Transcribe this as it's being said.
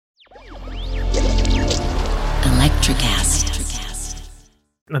Electrocast.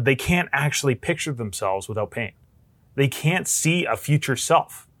 They can't actually picture themselves without pain. They can't see a future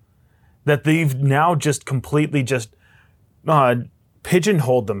self. That they've now just completely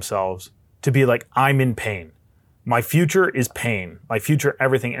pigeonholed themselves to be like, I'm in pain. My future is pain. My future,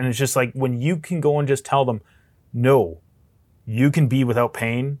 everything. And it's just like when you can go and just tell them, no, you can be without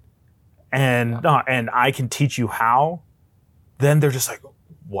pain and I can teach you how, then they're just like,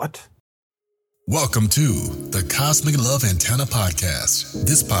 what? Welcome to the Cosmic Love Antenna Podcast.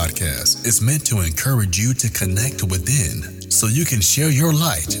 This podcast is meant to encourage you to connect within so you can share your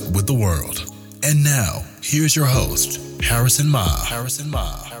light with the world. And now, here's your host, Harrison Ma.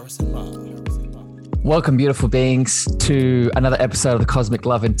 Welcome, beautiful beings, to another episode of the Cosmic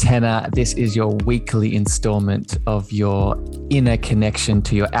Love Antenna. This is your weekly installment of your inner connection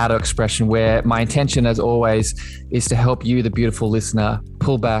to your outer expression, where my intention, as always, is to help you, the beautiful listener,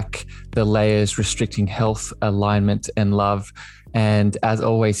 pull back the layers restricting health, alignment, and love. And as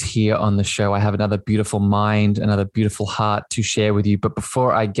always, here on the show, I have another beautiful mind, another beautiful heart to share with you. But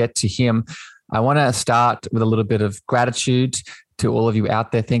before I get to him, I want to start with a little bit of gratitude to all of you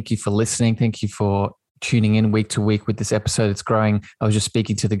out there. Thank you for listening. Thank you for tuning in week to week with this episode. It's growing. I was just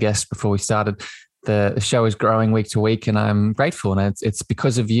speaking to the guest before we started. The show is growing week to week, and I'm grateful. And it's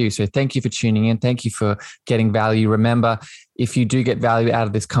because of you. So thank you for tuning in. Thank you for getting value. Remember, if you do get value out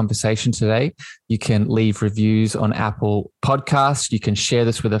of this conversation today, you can leave reviews on Apple Podcasts. You can share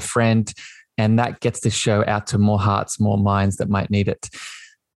this with a friend, and that gets the show out to more hearts, more minds that might need it.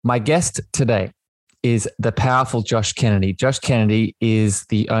 My guest today is the powerful Josh Kennedy. Josh Kennedy is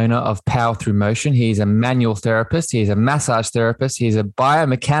the owner of Power Through Motion. He's a manual therapist. He's a massage therapist. He's a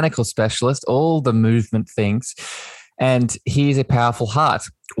biomechanical specialist, all the movement things. And he's a powerful heart.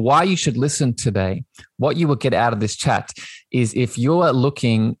 Why you should listen today, what you will get out of this chat is if you're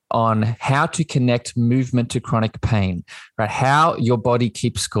looking on how to connect movement to chronic pain, right? How your body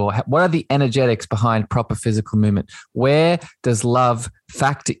keeps score. What are the energetics behind proper physical movement? Where does love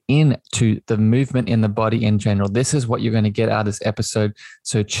factor into the movement in the body in general? This is what you're going to get out of this episode.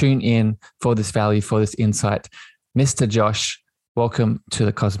 So tune in for this value, for this insight. Mr. Josh, welcome to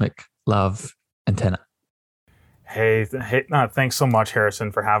the Cosmic Love Antenna. Hey, thanks so much,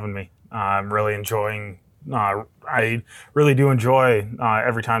 Harrison, for having me. I'm really enjoying, I really do enjoy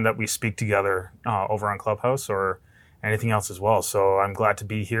every time that we speak together over on Clubhouse or anything else as well. So I'm glad to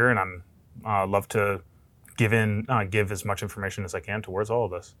be here, and I'm love to give as much information as I can towards all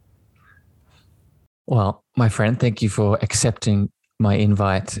of this. Well, my friend, thank you for accepting my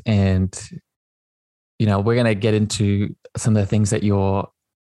invite. And, we're going to get into some of the things that you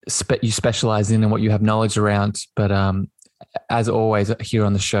specialize in and what you have knowledge around. But as always here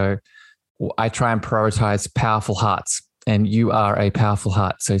on the show, I try and prioritize powerful hearts, and you are a powerful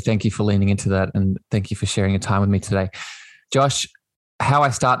heart. So thank you for leaning into that, and thank you for sharing your time with me today. Josh, how I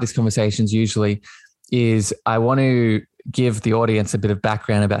start these conversations usually is I want to give the audience a bit of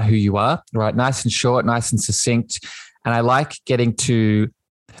background about who you are, right? Nice and short, nice and succinct. And I like getting to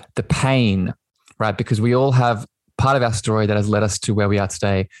the pain, right? Because we all have part of our story that has led us to where we are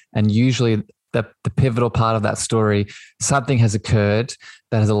today. And usually the pivotal part of that story, something has occurred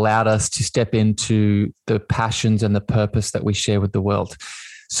that has allowed us to step into the passions and the purpose that we share with the world.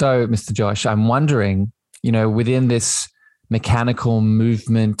 So, Mr. Josh, I'm wondering, within this mechanical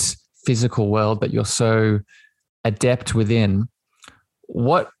movement, physical world that you're so adept within,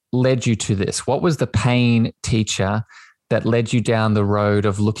 what led you to this? What was the pain teacher that led you down the road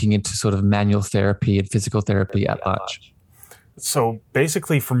of looking into sort of manual therapy and physical therapy at large? So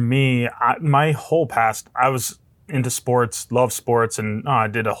basically for me, my whole past, I was into sports, loved sports, and I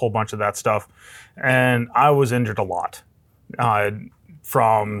did a whole bunch of that stuff. And I was injured a lot,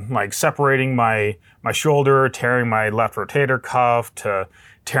 from like separating my shoulder, tearing my left rotator cuff, to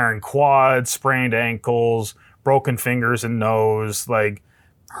tearing quads, sprained ankles, broken fingers and nose, like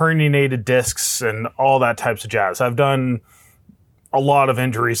herniated discs and all that types of jazz. I've done a lot of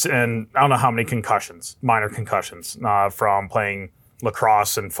injuries, and I don't know how many concussions, minor concussions, from playing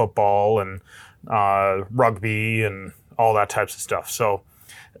lacrosse and football and rugby and all that types of stuff. So,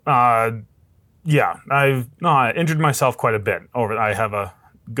 I've injured myself quite a bit. I have a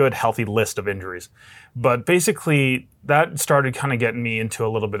good, healthy list of injuries. But basically, that started kind of getting me into a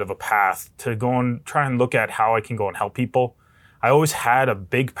little bit of a path to go and try and look at how I can go and help people. I always had a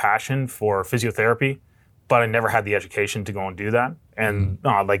big passion for physiotherapy, but I never had the education to go and do that. And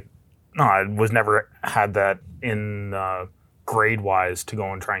I was never had that in grade-wise to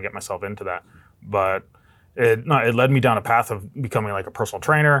go and try and get myself into that. But it led me down a path of becoming like a personal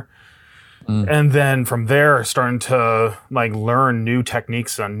trainer, And then from there, starting to like learn new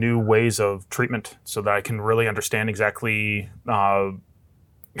techniques and new ways of treatment so that I can really understand exactly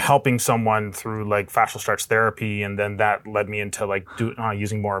helping someone through like fascial stretch therapy. And then that led me into like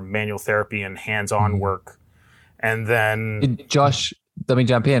using more manual therapy and hands-on work. And then Josh, let me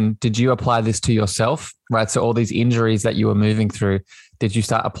jump in. Did you apply this to yourself? Right. So all these injuries that you were moving through, did you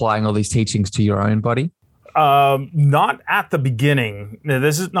start applying all these teachings to your own body? Not at the beginning.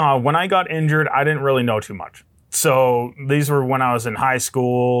 This is when I got injured, I didn't really know too much. So these were when I was in high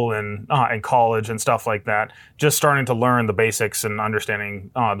school and in college and stuff like that, just starting to learn the basics and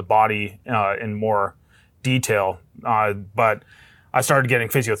understanding the body in more detail. But I started getting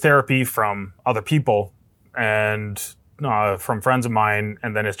physiotherapy from other people and from friends of mine.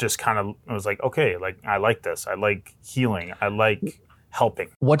 And then it's just kind of, I was like, okay, like I like this. I like healing. I like helping.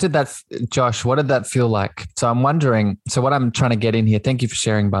 Josh, what did that feel like? So I'm wondering, so what I'm trying to get in here, thank you for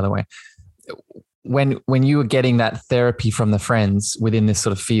sharing, by the way. When you were getting that therapy from the friends within this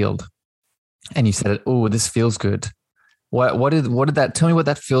sort of field and you said, oh, this feels good. What did that, tell me what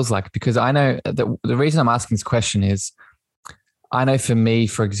that feels like? Because I know that the reason I'm asking this question is, I know for me,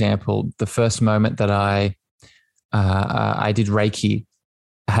 for example, the first moment that I did Reiki,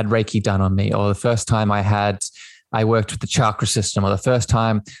 I had Reiki done on me, or the first time I worked with the chakra system, or the first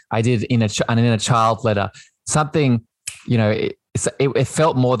time I did in a child letter, something, it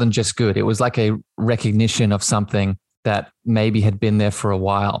felt more than just good. It was like a recognition of something that maybe had been there for a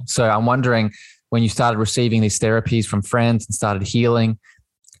while. So I'm wondering, when you started receiving these therapies from friends and started healing,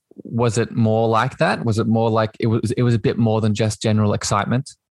 was it more like that? Was it more like it was a bit more than just general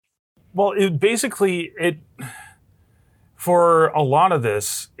excitement? Well, for a lot of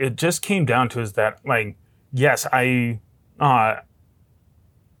this, it just came down to is that like, yes, I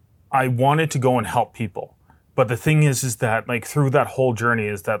wanted to go and help people. But the thing is that like through that whole journey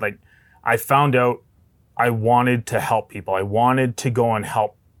is that like I found out I wanted to help people. I wanted to go and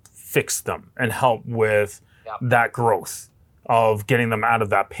help fix them and help with that growth of getting them out of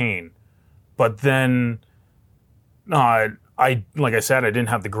that pain. But then like I said, I didn't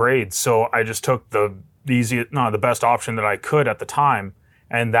have the grades. So I just took the best option that I could at the time.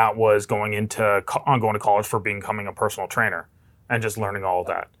 And that was going to college for becoming a personal trainer and just learning all of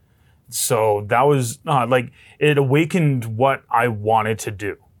that. So that was like, it awakened what I wanted to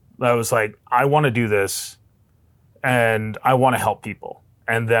do. I was like, I want to do this and I want to help people.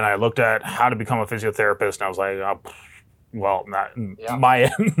 And then I looked at how to become a physiotherapist and I was like,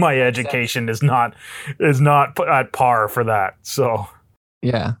 my education is not at par for that. So,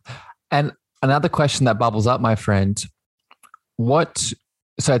 yeah. And another question that bubbles up, my friend,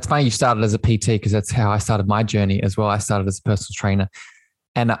 so it's funny you started as a PT because that's how I started my journey as well. I started as a personal trainer.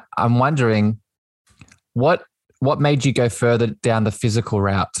 And I'm wondering what made you go further down the physical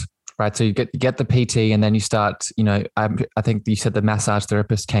route, right? So you get the PT and then you start, I think you said the massage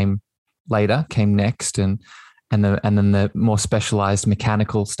therapist came next and then the more specialized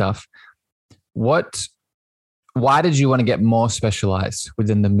mechanical stuff. Why did you want to get more specialized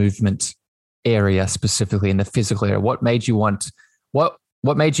within the movement area, specifically in the physical area? What made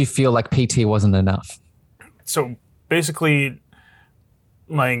you feel like PT wasn't enough? So basically,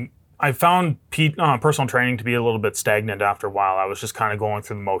 like I found personal training to be a little bit stagnant after a while. I was just kind of going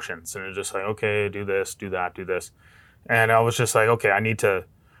through the motions and it was just like, okay, do this, do that, do this. And I was just like, okay, I need to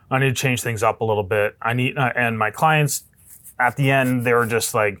change things up a little bit. And my clients at the end, they were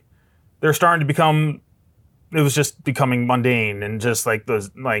just like, they're starting to become, it was just becoming mundane and just like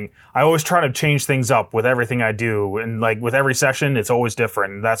those, like, I always try to change things up with everything I do. And like with every session, it's always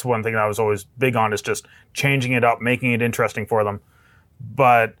different. And that's one thing that I was always big on is just changing it up, making it interesting for them.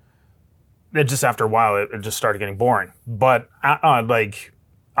 But it just, after a while, it just started getting boring. But like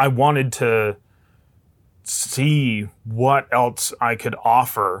I wanted to see what else I could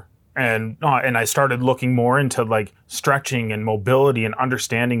offer. And I started looking more into like stretching and mobility and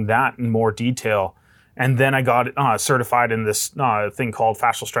understanding that in more detail. And then I got certified in this thing called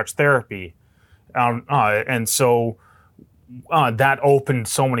fascial stretch therapy. And so that opened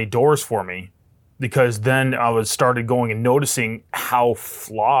so many doors for me because then I started going and noticing how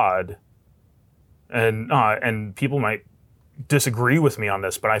flawed, and people might disagree with me on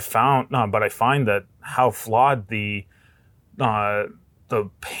this, but I find that how flawed the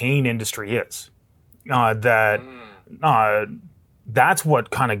pain industry is. That's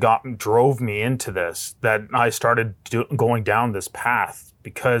what kind of drove me into this, that I started going down this path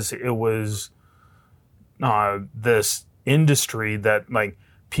because it was this industry that like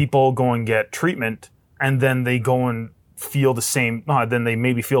people go and get treatment and then they go and feel the same, then they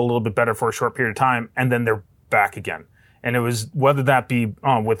maybe feel a little bit better for a short period of time and then they're back again. And it was, whether that be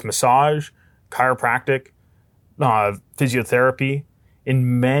with massage chiropractic, physiotherapy.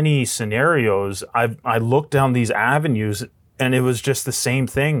 In many scenarios, I looked down these avenues and it was just the same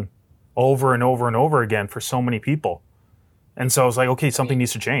thing over and over and over again for so many people. And so I was like, okay, something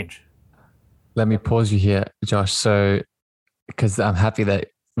needs to change. Let me pause you here, Josh. So, because I'm happy that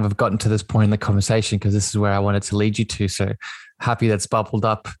we've gotten to this point in the conversation, because this is where I wanted to lead you to. So happy that's bubbled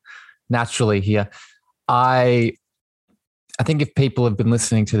up naturally here. I think if people have been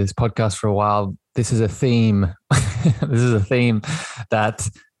listening to this podcast for a while, this is a theme. This is a theme that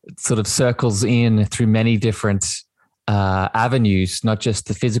sort of circles in through many different avenues, not just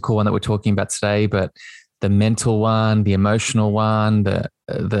the physical one that we're talking about today, but the mental one, the emotional one,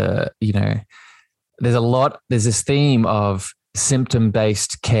 there's this theme of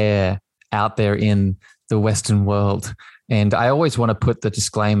symptom-based care out there in the Western world. And I always want to put the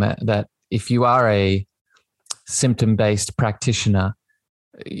disclaimer that if you are a symptom-based practitioner,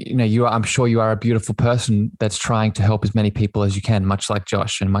 I'm sure you are a beautiful person that's trying to help as many people as you can, much like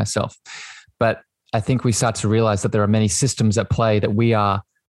Josh and myself. But I think we start to realize that there are many systems at play that we are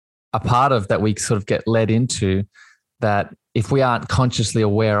a part of, that we sort of get led into, that if we aren't consciously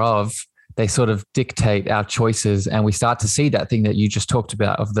aware of, they sort of dictate our choices. And we start to see that thing that you just talked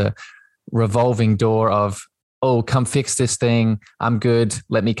about, of the revolving door of, oh, come fix this thing. I'm good.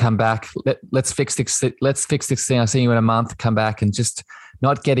 Let me come back. Let's fix this thing. I'll see you in a month. Come back, and just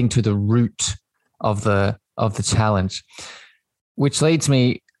not getting to the root of the challenge, which leads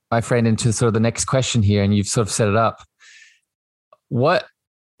me, my friend, into sort of the next question here. And you've sort of set it up.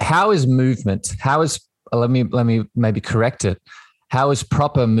 How is movement? Let me maybe correct it. How is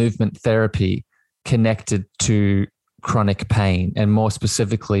proper movement therapy connected to chronic pain, and more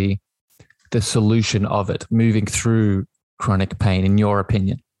specifically, the solution of it, moving through chronic pain, in your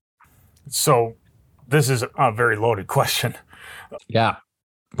opinion? So this is a very loaded question. Yeah,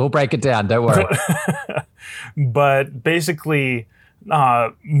 we'll break it down. Don't worry. But basically,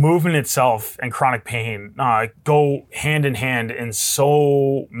 movement itself and chronic pain go hand in hand in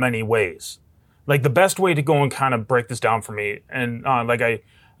so many ways. Like, the best way to go and kind of break this down for me, and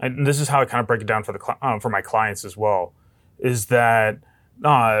this is how I kind of break it down for my clients as well, is that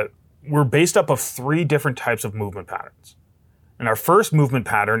we're based up of 3 different types of movement patterns. And our first movement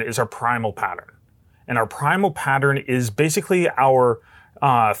pattern is our primal pattern. And our primal pattern is basically our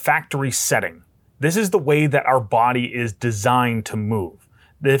factory setting. This is the way that our body is designed to move.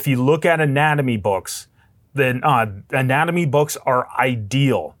 If you look at anatomy books, then anatomy books are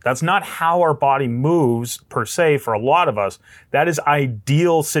ideal. That's not how our body moves per se for a lot of us. That is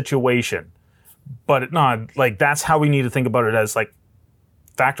ideal situation. But that's how we need to think about it, as like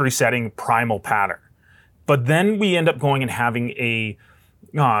factory setting, primal pattern. But then we end up going and having any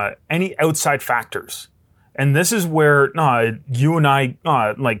outside factors. And this is where you and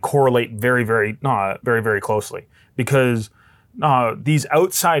I correlate very, very, very, very closely, because these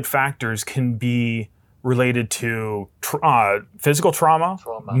outside factors can be related to physical trauma,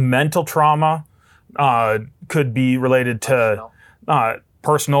 mental trauma, could be related to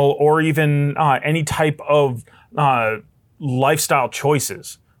personal, or even any type of lifestyle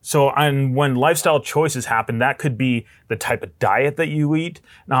choices. So, and when lifestyle choices happen, that could be the type of diet that you eat.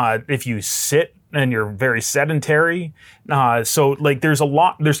 If you sit and you're very sedentary, there's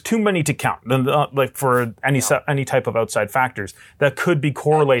too many to count. For any type of outside factors that could be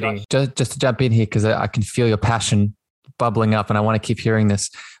correlating. Just to jump in here, because I can feel your passion bubbling up, and I want to keep hearing this.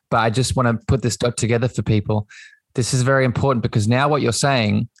 But I just want to put this together for people. This is very important, because now what you're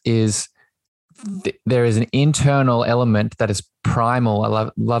saying is there is an internal element that is primal. I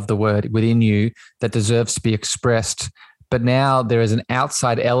love the word, within you, that deserves to be expressed. But now there is an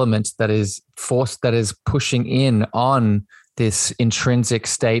outside element that is forced, that is pushing in on this intrinsic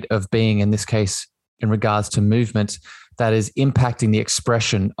state of being, in this case, in regards to movement, that is impacting the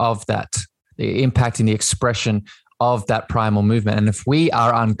expression of that, primal movement. And if we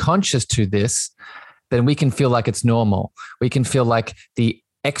are unconscious to this, then we can feel like it's normal. We can feel like the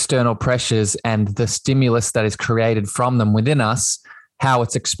external pressures and the stimulus that is created from them within us, how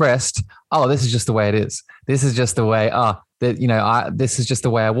it's expressed. Oh, this is just the way it is. This is just the way, this is just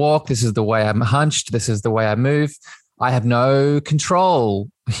the way I walk. This is the way I'm hunched. This is the way I move. I have no control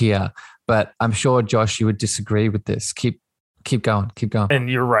here. But I'm sure, Josh, you would disagree with this. Keep going. And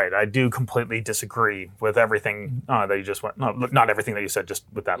you're right. I do completely disagree with everything that you just went. No, not everything that you said, just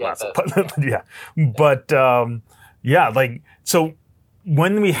with that last. But yeah. But so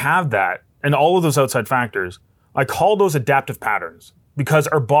when we have that and all of those outside factors, I call those adaptive patterns, because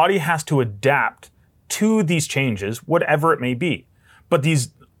our body has to adapt to these changes, whatever it may be. But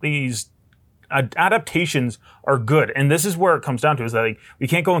these adaptations are good. And this is where it comes down to, is that we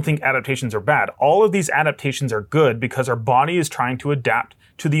can't go and think adaptations are bad. All of these adaptations are good because our body is trying to adapt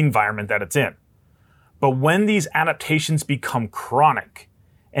to the environment that it's in. But when these adaptations become chronic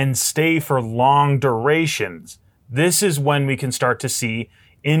and stay for long durations, this is when we can start to see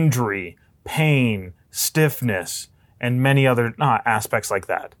injury, pain, stiffness, and many other aspects like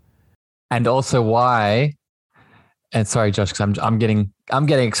that. And also why, and sorry, Josh, because I'm getting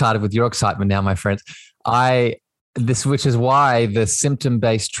excited with your excitement now, my friends. Which is why the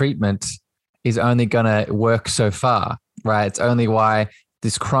symptom-based treatment is only going to work so far, right? It's only why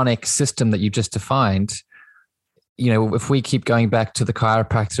this chronic system that you just defined, if we keep going back to the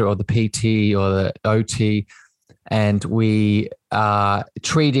chiropractor or the PT or the OT, and we are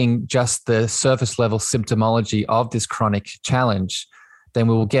treating just the surface level symptomology of this chronic challenge, then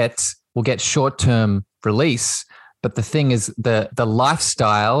we'll get short-term release. But the thing is, the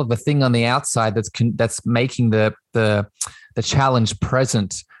lifestyle, the thing on the outside that's making the challenge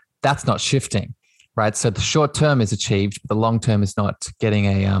present, that's not shifting, right? So the short term is achieved, but the long term is not getting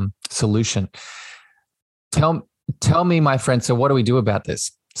a solution. Tell me, my friend. So what do we do about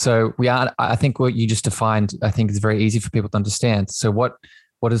this? So I think what you just defined, I think is very easy for people to understand. So what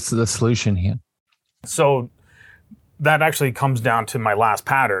is the solution here? So that actually comes down to my last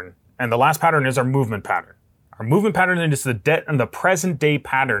pattern. And the last pattern is our movement pattern. Our movement pattern is the present day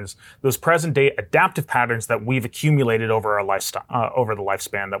patterns, those present day adaptive patterns that we've accumulated over our lifestyle, over the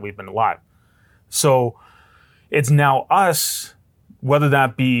lifespan that we've been alive. So it's now us, whether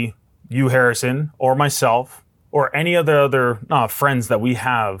that be you, Harrison, or myself, or any of the other friends that we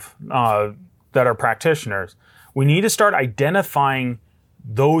have that are practitioners, we need to start identifying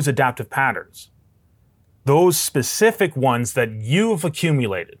those adaptive patterns, those specific ones that you've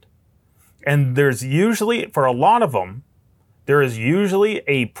accumulated. And there's usually, for a lot of them, there is usually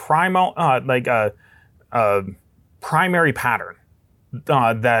a primary pattern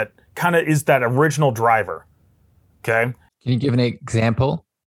that kind of is that original driver. Okay. Can you give an example?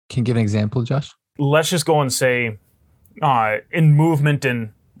 Josh? Let's just go and say, in movement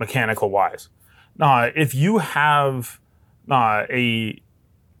and mechanical wise, if you have a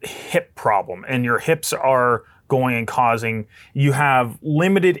hip problem and your hips are going and causing, you have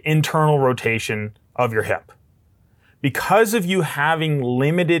limited internal rotation of your hip. Because of you having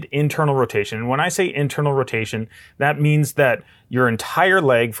limited internal rotation, and when I say internal rotation, that means that your entire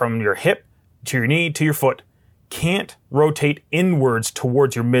leg from your hip to your knee to your foot can't rotate inwards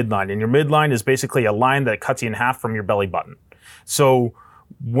towards your midline. And your midline is basically a line that cuts you in half from your belly button. So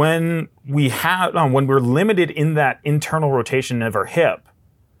when we're limited in that internal rotation of our hip,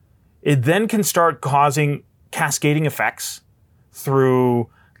 it then can start causing cascading effects through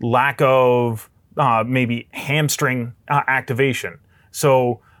lack of maybe hamstring activation.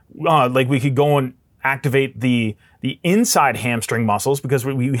 So like we could go and activate the inside hamstring muscles, because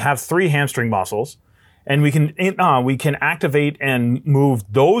we have 3 hamstring muscles, and we can activate and move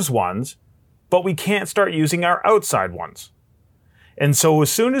those ones, but we can't start using our outside ones. And so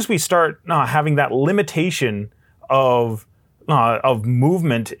as soon as we start having that limitation of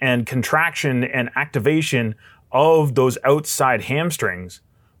movement and contraction and activation of those outside hamstrings,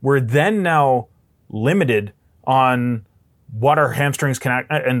 we're then now limited on what our hamstrings can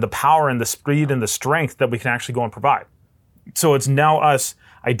and the power and the speed and the strength that we can actually go and provide. So it's now us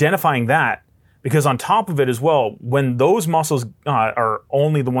identifying that, because on top of it as well, when those muscles are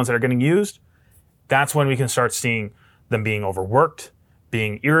only the ones that are getting used, that's when we can start seeing them being overworked,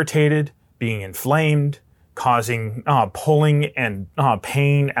 being irritated, being inflamed, causing pulling and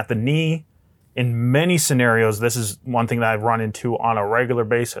pain at the knee. In many scenarios, this is one thing that I run into on a regular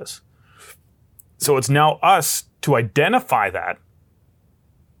basis. So it's now us to identify that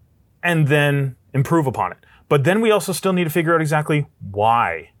and then improve upon it. But then we also still need to figure out exactly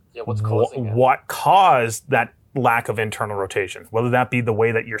why. Yeah, what's causing it? What caused that lack of internal rotation, whether that be the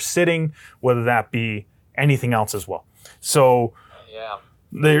way that you're sitting, whether that be anything else as well. So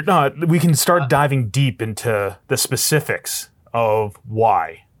we can start diving deep into the specifics of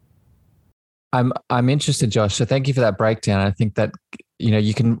why. I'm interested, Josh. So thank you for that breakdown. I think that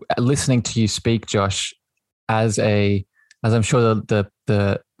you can, listening to you speak, Josh, as I'm sure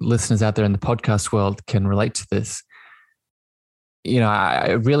the listeners out there in the podcast world can relate to this.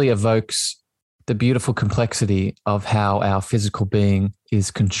 It really evokes the beautiful complexity of how our physical being is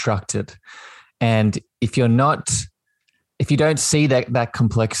constructed. And if you don't see that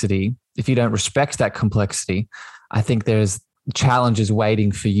complexity, if you don't respect that complexity, I think there's challenges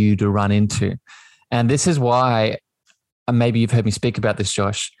waiting for you to run into. And this is why, maybe you've heard me speak about this,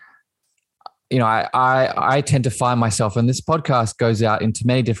 Josh, I tend to find myself, and this podcast goes out into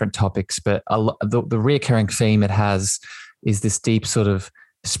many different topics, but the reoccurring theme it has is this deep sort of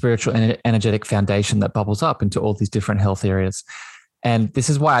spiritual and energetic foundation that bubbles up into all these different health areas. And this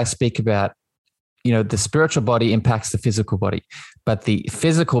is why I speak about, the spiritual body impacts the physical body, but the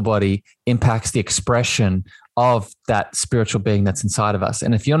physical body impacts the expression of that spiritual being that's inside of us.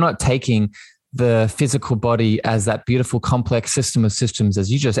 And if you're not taking the physical body as that beautiful complex system of systems,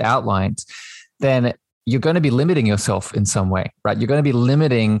 as you just outlined, then you're going to be limiting yourself in some way, right? You're going to be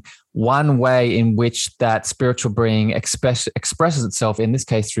limiting one way in which that spiritual being expresses itself, in this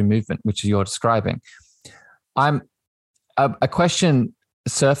case through movement, which you're describing. A question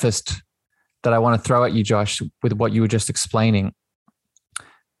surfaced that I want to throw at you, Josh, with what you were just explaining.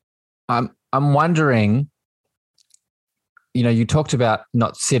 I'm wondering, you talked about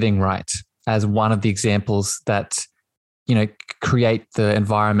not sitting right as one of the examples that, create the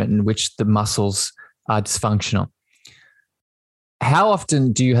environment in which the muscles are dysfunctional. How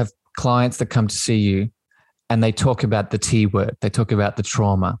often do you have clients that come to see you and they talk about the T word? They talk about the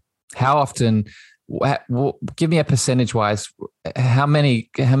trauma. How often? Give me a percentage-wise. How many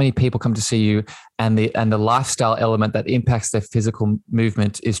people come to see you, and the lifestyle element that impacts their physical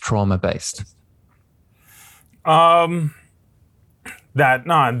movement is trauma-based? That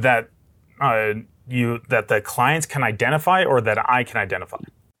the clients can identify, or that I can identify?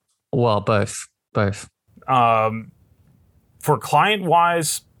 Well, both. For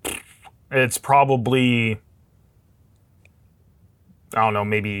client-wise, it's probably, I don't know,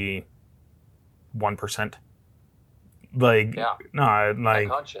 maybe 1%.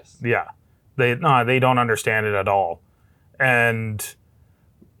 Unconscious. Yeah, they don't understand it at all. And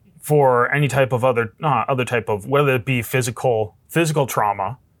for any type of other type of, whether it be physical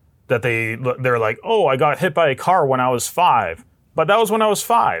trauma, that they're like, oh, I got hit by a car when I was 5, but that was when I was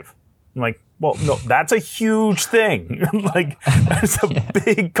 5. I'm like, well, no, that's a huge thing. That's a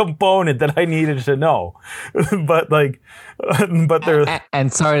big component that I needed to know. but they're...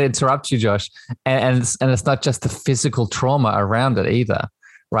 And sorry to interrupt you, Josh. And it's not just the physical trauma around it either,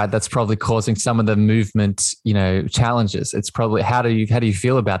 right? That's probably causing some of the movement, challenges. It's probably, how do you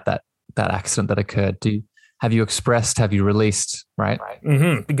feel about that accident that occurred? Have you expressed, have you released, right?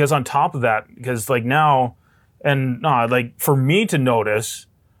 Mm-hmm. Because on top of that, now, and for me to notice,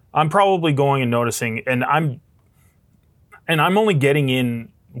 I'm probably going and noticing, and I'm only getting in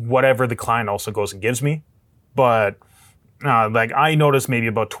whatever the client also goes and gives me. But I notice maybe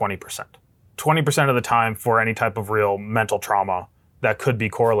about 20%. 20% of the time for any type of real mental trauma that could be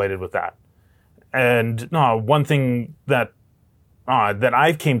correlated with that. And one thing that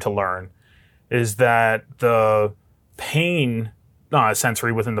I've came to learn is that the pain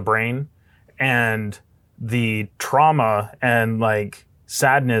sensory within the brain and the trauma and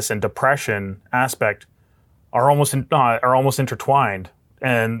sadness and depression aspect are almost intertwined,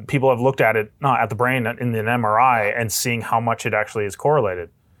 and people have looked at it at the brain in an MRI and seeing how much it actually is correlated.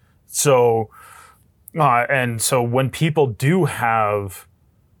 So when people do have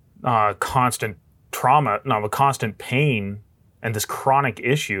constant trauma, constant pain, and this chronic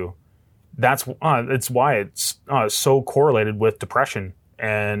issue, it's why it's so correlated with depression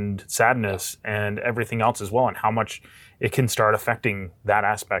and sadness and everything else as well, and how much it can start affecting that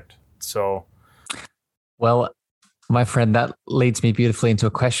aspect. So, well, my friend, that leads me beautifully into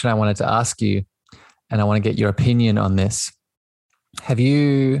a question I wanted to ask you, and I want to get your opinion on this. Have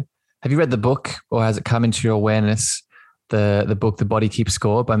you read the book, or has it come into your awareness, the book "The Body Keeps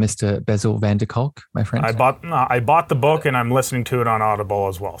Score" by Mr. Bessel van der Kolk, my friend? I bought the book, and I'm listening to it on Audible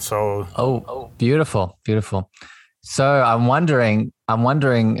as well. So, beautiful. So I'm wondering,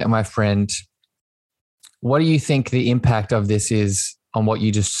 my friend, what do you think the impact of this is on what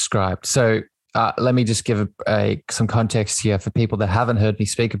you just described? So let me just give some context here for people that haven't heard me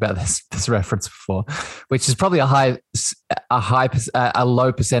speak about this reference before, which is probably a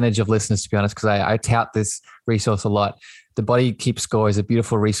low percentage of listeners, to be honest, because I tout this resource a lot. The Body Keeps Score is a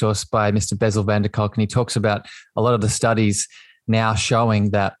beautiful resource by Mr. Bessel van der Kolk, and he talks about a lot of the studies now showing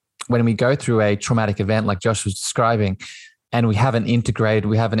that when we go through a traumatic event like Josh was describing, and we haven't integrated,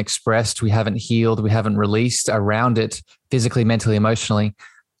 we haven't expressed, we haven't healed, we haven't released around it physically, mentally, emotionally,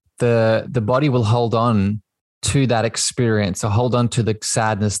 the body will hold on to that experience, or hold on to the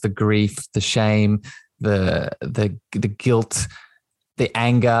sadness, the grief, the shame, the guilt, the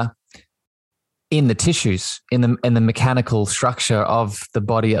anger in the tissues, in the mechanical structure of the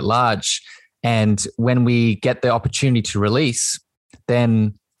body at large. And when we get the opportunity to release,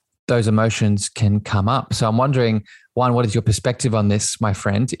 then those emotions can come up. So I'm wondering, one, what is your perspective on this, my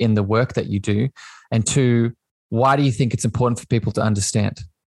friend, in the work that you do? And two, why do you think it's important for people to understand?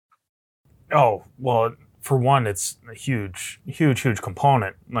 Oh, well, for one, it's a huge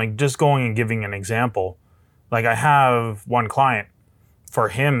component. Like just going and giving an example. Like I have one client, for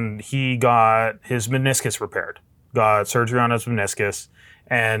him, he got his meniscus repaired, got surgery on his meniscus.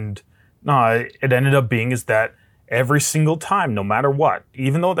 And it ended up being is that every single time, no matter what,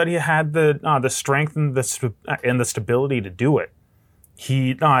 even though that he had the strength and the stability to do it,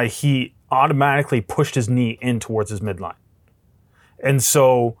 he automatically pushed his knee in towards his midline. And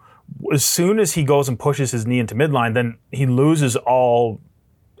so as soon as he goes and pushes his knee into midline, then he loses all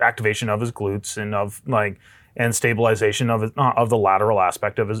activation of his glutes and stabilization of the lateral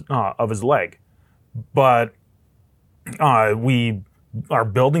aspect of his leg. But we are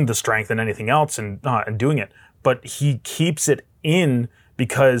building the strength and anything else and doing it. But he keeps it in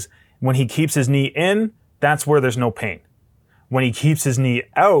because when he keeps his knee in, that's where there's no pain. When he keeps his knee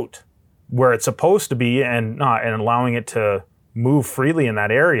out where it's supposed to be and allowing it to move freely in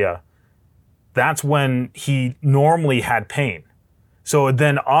that area, that's when he normally had pain. So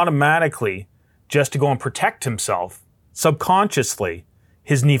then automatically, just to go and protect himself, subconsciously,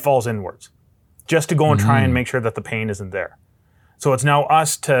 his knee falls inwards, just to go and try and make sure that the pain isn't there. So it's now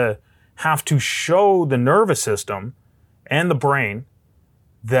us to have to show the nervous system and the brain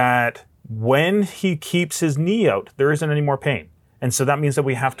that when he keeps his knee out, there isn't any more pain. And so that means that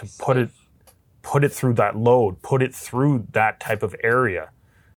we have to put it through that load, put it through that type of area.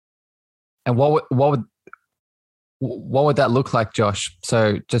 And what would that look like, Josh?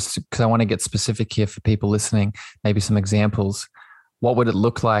 So just because I want to get specific here for people listening, maybe some examples. What would it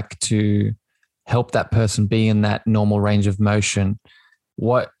look like to help that person be in that normal range of motion?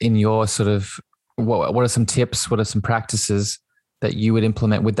 What in your what are some tips? What are some practices that you would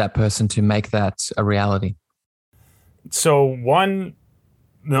implement with that person to make that a reality? So one,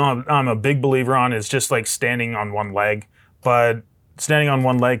 I'm a big believer on is just like standing on one leg, but standing on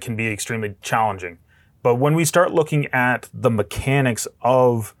one leg can be extremely challenging. But when we start looking at the mechanics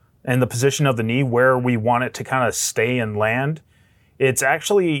of and the position of the knee, where we want it to kind of stay and land, it's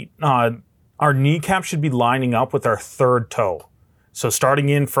actually our kneecap should be lining up with our third toe. So starting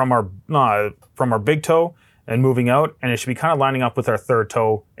in from our big toe and moving out, and it should be kind of lining up with our third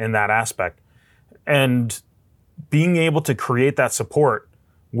toe in that aspect. And being able to create that support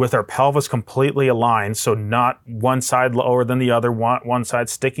with our pelvis completely aligned, so not one side lower than the other, one side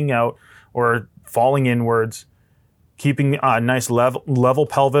sticking out or falling inwards, keeping a nice level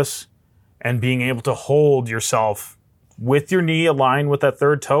pelvis, and being able to hold yourself with your knee aligned with that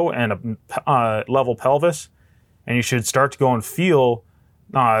third toe and a level pelvis. And you should start to go and feel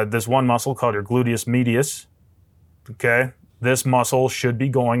this one muscle called your gluteus medius. Okay, this muscle should be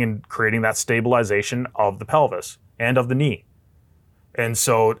going and creating that stabilization of the pelvis and of the knee, and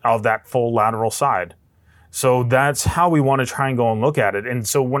so of that full lateral side. So that's how we want to try and go and look at it. And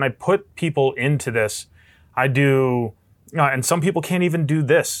so when I put people into this, I do, and some people can't even do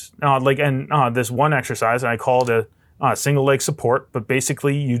this, this one exercise, and I call it a single leg support, but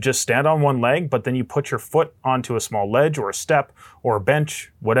basically you just stand on one leg, but then you put your foot onto a small ledge or a step or a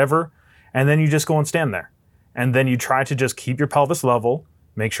bench, whatever, and then you just go and stand there. And then you try to just keep your pelvis level,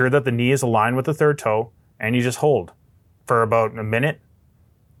 make sure that the knee is aligned with the third toe, and you just hold for about a minute,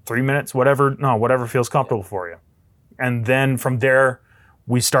 3 minutes, whatever feels comfortable for you. And then from there,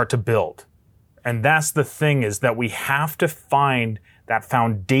 we start to build. And that's the thing, is that we have to find that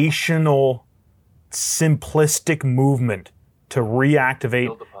foundational, simplistic movement to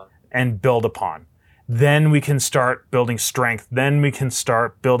reactivate and build upon. Then we can start building strength. Then we can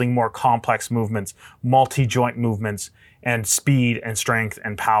start building more complex movements, multi-joint movements, and speed and strength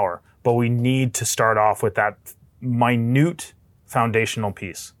and power. But we need to start off with that minute foundational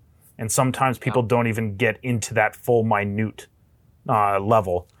piece. And sometimes people don't even get into that full minute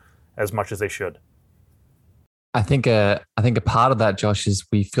level as much as they should. I think a part of that, Josh, is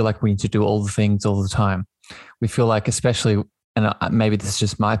we feel like we need to do all the things all the time. We feel like, especially, and maybe this is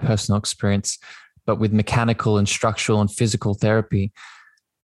just my personal experience, but with mechanical and structural and physical therapy,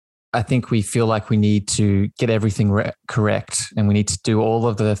 I think we feel like we need to get everything correct, and we need to do all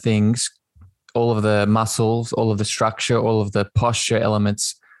of the things, all of the muscles, all of the structure, all of the posture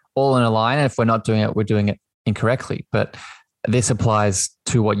elements, all in a line. And if we're not doing it, we're doing it incorrectly. But this applies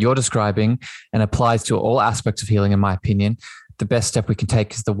to what you're describing and applies to all aspects of healing, in my opinion. The best step we can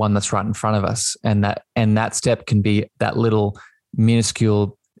take is the one that's right in front of us. And that step can be that little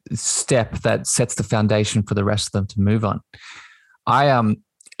minuscule step that sets the foundation for the rest of them to move on.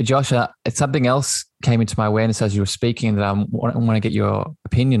 Josh, something else came into my awareness as you were speaking that I want to get your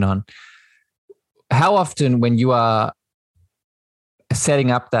opinion on. How often, when you are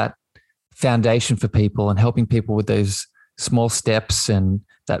setting up that foundation for people and helping people with those small steps and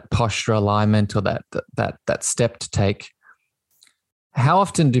that posture alignment or that step to take, how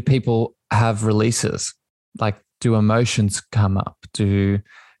often do people have releases? Like, do emotions come up? Do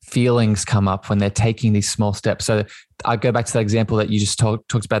feelings come up when they're taking these small steps? So I go back to that example that you just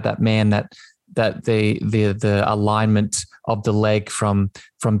talked about, that man that the alignment of the leg from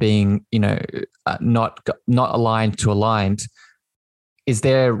being, not aligned to aligned. Is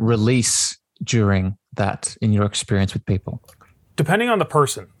there release during that in your experience with people? Depending on the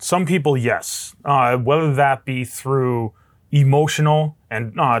person. Some people, yes. Whether that be through emotional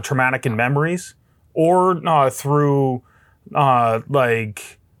and traumatic and memories, or through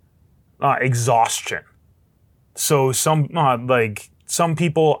exhaustion. So some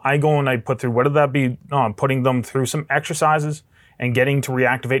people I go and I put through, whether that be putting them through some exercises and getting to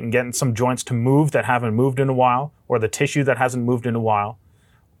reactivate and getting some joints to move that haven't moved in a while, or the tissue that hasn't moved in a while,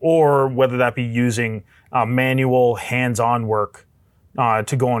 or whether that be using manual hands-on work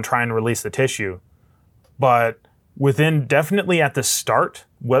to go and try and release the tissue. But definitely at the start,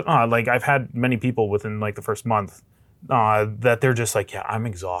 I've had many people within like the first month that they're just like, yeah, I'm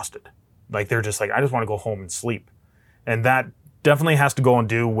exhausted. Like they're just like, I just want to go home and sleep. And that definitely has to go and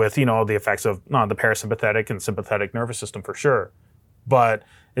do with, the effects of the parasympathetic and sympathetic nervous system for sure. But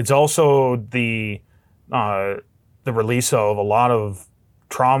it's also the release of a lot of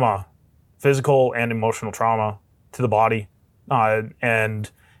trauma, physical and emotional trauma to the body. And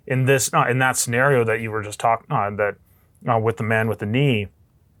in that scenario that you were just talking, with the man with the knee,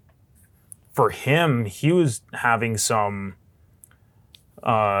 for him, he was having some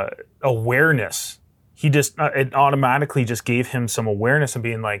awareness. He just, it automatically just gave him some awareness of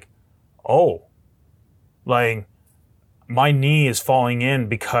being like, oh, like my knee is falling in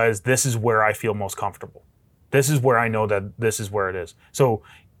because this is where I feel most comfortable. This is where I know that this is where it is. So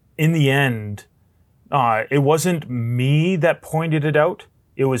in the end, it wasn't me that pointed it out.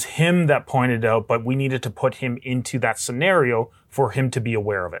 It was him that pointed it out, but we needed to put him into that scenario for him to be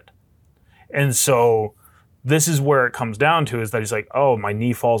aware of it. And so this is where it comes down to, is that he's like, oh, my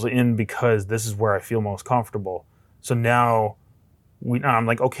knee falls in because this is where I feel most comfortable. So now I'm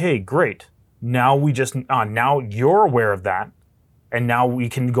like, okay, great. Now now you're aware of that. And now we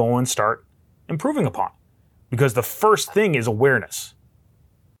can go and start improving upon it. Because the first thing is awareness.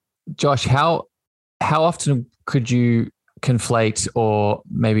 Josh, how often could you conflate, or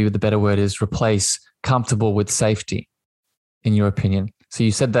maybe the better word is replace, comfortable with safety, in your opinion? So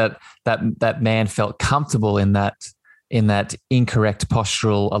you said that man felt comfortable in that incorrect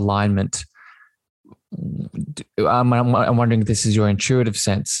postural alignment. I'm wondering if this is your intuitive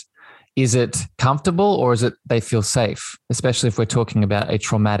sense. Is it comfortable, or is it they feel safe? Especially if we're talking about a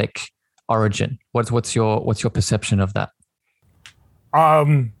traumatic origin. What's your perception of that?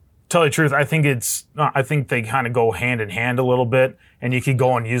 Tell you the truth, I think they kind of go hand in hand a little bit, and you could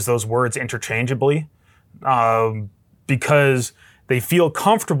go and use those words interchangeably, because they feel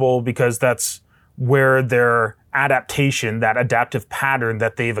comfortable because that's where their adaptation, that adaptive pattern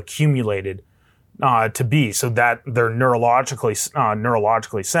that they've accumulated to be, so that their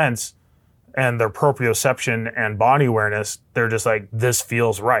neurologically sense and their proprioception and body awareness, they're just like, this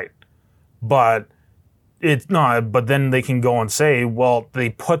feels right. But then they can go and say, well, they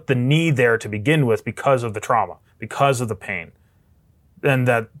put the knee there to begin with because of the trauma, because of the pain. And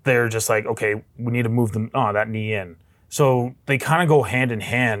that they're just like, okay, we need to move that knee in. So they kind of go hand in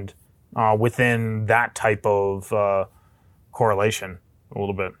hand within that type of correlation a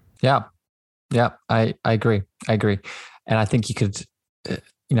little bit. Yeah, I agree. And I think you could,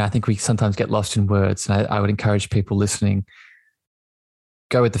 I think we sometimes get lost in words. And I would encourage people listening,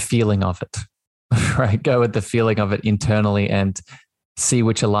 go with the feeling of it, right? Go with the feeling of it internally and see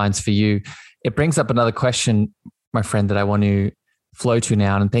which aligns for you. It brings up another question, my friend, that I want to flow to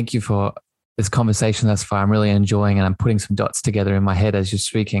now. And thank you for this conversation thus far. I'm really enjoying, and I'm putting some dots together in my head as you're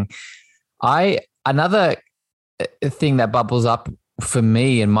speaking. Another thing that bubbles up for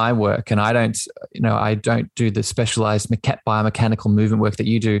me in my work, and I don't do the specialized biomechanical movement work that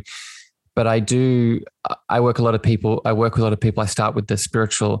you do, but I work with a lot of people. I start with the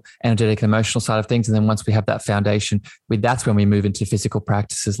spiritual, energetic, and emotional side of things. And then once we have that foundation, that's when we move into physical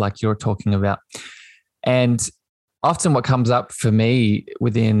practices like you're talking about. And often what comes up for me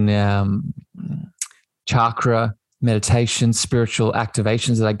within chakra meditation, spiritual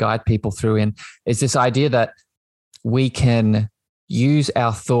activations that I guide people through in, is this idea that we can use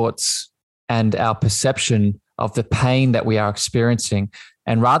our thoughts and our perception of the pain that we are experiencing,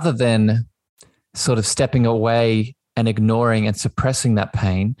 and rather than sort of stepping away and ignoring and suppressing that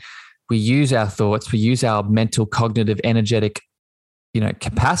pain, we use our thoughts, we use our mental, cognitive, energetic,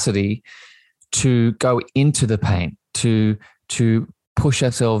 capacity to go into the pain, to push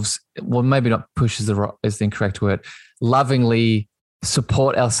ourselves. Well, maybe not push is the incorrect word. Lovingly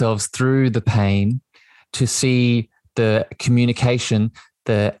support ourselves through the pain to see the communication,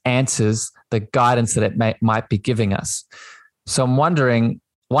 the answers, the guidance that it might be giving us. So I'm wondering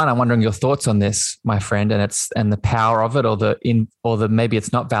your thoughts on this, my friend, and the power of it, or the maybe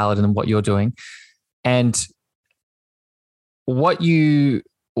it's not valid in what you're doing, and what you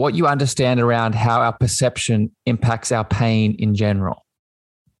understand around how our perception impacts our pain in general.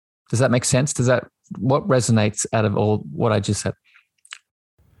 Does that make sense? What resonates out of all what I just said?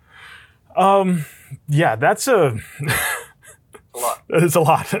 Yeah, that's a lot. It's a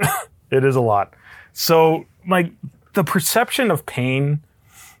lot. It is a lot. So, like, the perception of pain,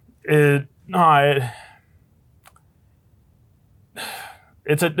 it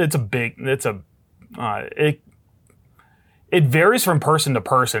varies from person to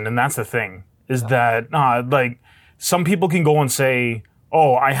person, and that's the thing. Is that like some people can go and say,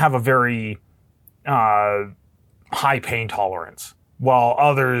 "Oh, I have a very high pain tolerance," while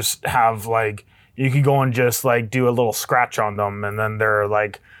others have, like, you can go and just like do a little scratch on them, and then they're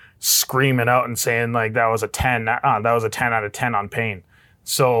like screaming out and saying like that was a 10 out of 10 on pain.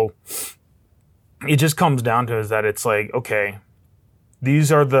 So it just comes down to is that it's like, okay,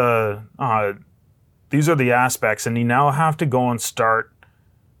 these are the aspects, and you now have to go and start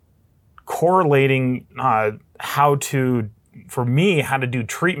correlating how to do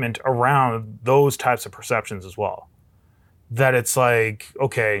treatment around those types of perceptions as well. That it's like,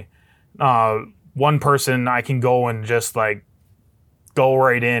 okay, one person I can go and just like go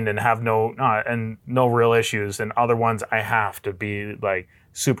right in and have no real issues, and other ones I have to be like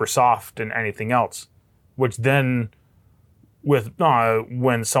super soft and anything else, which then with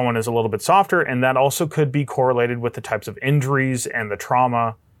when someone is a little bit softer, and that also could be correlated with the types of injuries and the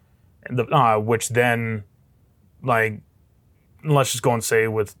trauma, and which then, like, let's just go and say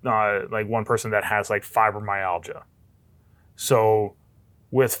with like one person that has like fibromyalgia. So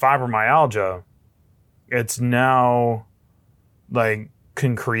with fibromyalgia, it's now like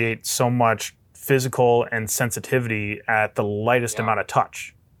can create so much physical and sensitivity at the lightest amount of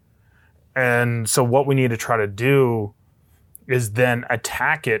touch. And so what we need to try to do is then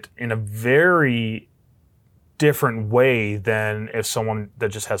attack it in a very different way than if someone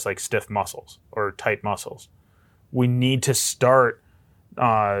that just has like stiff muscles or tight muscles. We need to start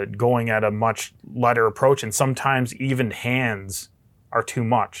going at a much lighter approach, and sometimes even hands are too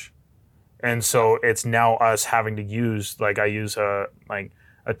much. And so it's now us having to use, like, I use a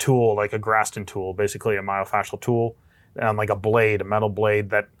tool, like a Graston tool, basically a myofascial tool, and like a metal blade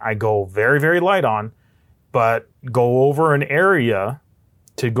that I go very, very light on, but go over an area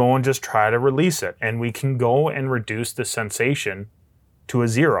to go and just try to release it. And we can go and reduce the sensation to a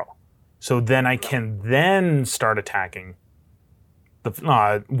 0. So then I can then start attacking with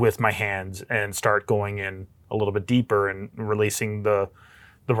my hands and start going in a little bit deeper and releasing the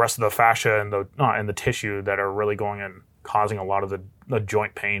rest of the fascia and the tissue that are really going and causing a lot of the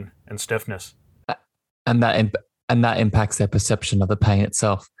joint pain and stiffness. And that impacts their perception of the pain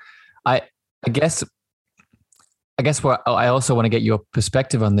itself. I guess what I also want to get your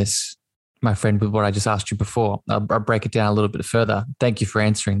perspective on this, my friend, with what I just asked you before. I'll break it down a little bit further. Thank you for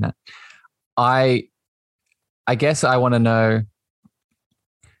answering that. I guess I want to know,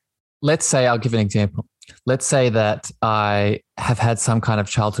 let's say, I'll give an example. Let's say that I have had some kind of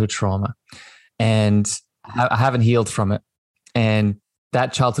childhood trauma and I haven't healed from it. And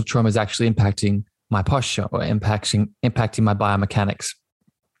that childhood trauma is actually impacting my posture or impacting my biomechanics.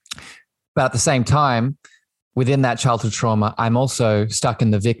 But at the same time, within that childhood trauma, I'm also stuck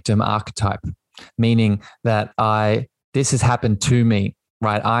in the victim archetype, meaning that this has happened to me,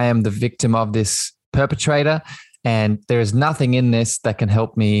 right? I am the victim of this perpetrator, and there is nothing in this that can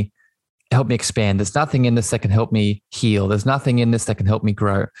help me expand. There's nothing in this that can help me heal. There's nothing in this that can help me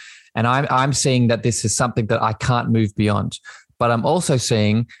grow. And I'm seeing that this is something that I can't move beyond. But I'm also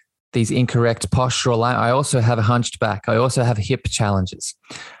seeing these incorrect postural lines. I also have a hunched back. I also have hip challenges.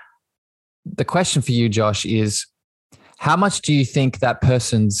 The question for you, Josh, is how much do you think that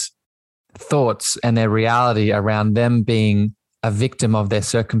person's thoughts and their reality around them being a victim of their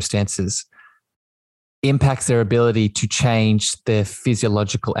circumstances impacts their ability to change their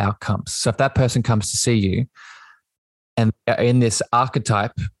physiological outcomes? So if that person comes to see you and they're in this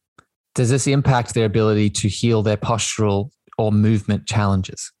archetype, does this impact their ability to heal their postural or movement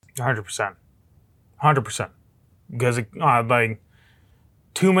challenges? 100%. 100%. Because like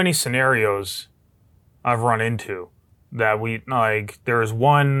too many scenarios I've run into that there's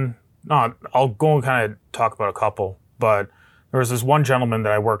one, I'll go and kind of talk about a couple, but there was this one gentleman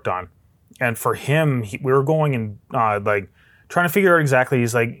that I worked on, And for him, we were going and like trying to figure out exactly.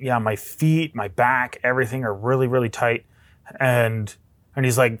 He's like, yeah, my feet, my back, everything are really, really tight. And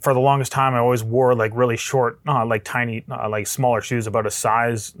he's like, for the longest time, I always wore like really short, like tiny, like smaller shoes, about a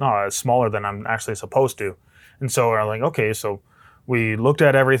size smaller than I'm actually supposed to. And so I'm like, okay, so we looked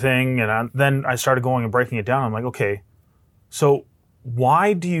at everything, and then I started going and breaking it down. I'm like, okay, so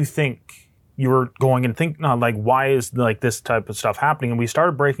why do you think you were going and think, like, why is like this type of stuff happening? And we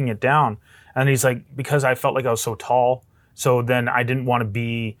started breaking it down, and he's like, because I felt like I was so tall, so then I didn't want to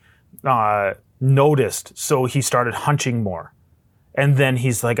be noticed, so he started hunching more. And then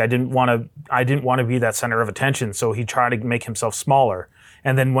he's like, I didn't want to be that center of attention, so he tried to make himself smaller.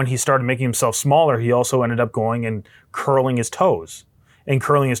 And then when he started making himself smaller, he also ended up going and curling his toes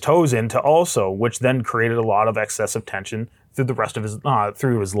into also, which then created a lot of excessive tension through the rest of his,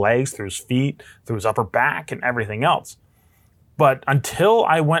 through his legs, through his feet, through his upper back, and everything else. But until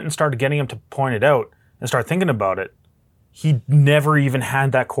I went and started getting him to point it out and start thinking about it, he never even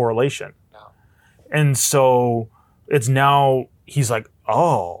had that correlation. No. And so it's now, he's like,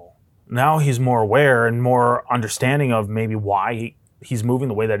 oh, now he's more aware and more understanding of maybe why he's moving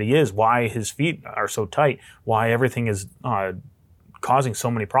the way that he is, why his feet are so tight, why everything is causing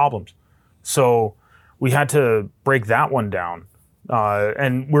so many problems. So we had to break that one down.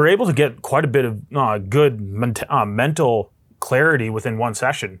 And we were able to get quite a bit of good mental clarity within one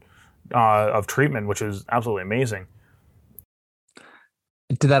session of treatment, which is absolutely amazing.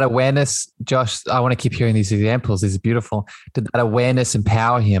 Did that awareness, Josh, I want to keep hearing these examples. These are beautiful. Did that awareness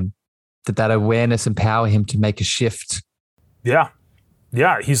empower him? Did that awareness empower him to make a shift? Yeah.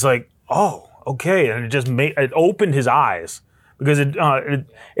 Yeah. He's like, oh, okay. And it opened his eyes, because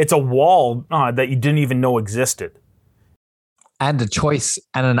it's a wall that you didn't even know existed. And a choice,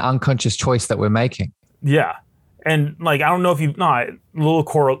 and an unconscious choice that we're making. Yeah. And like, I don't know if you've, a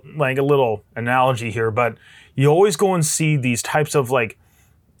little analogy here, but you always go and see these types of like,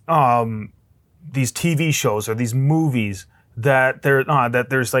 these TV shows or these movies that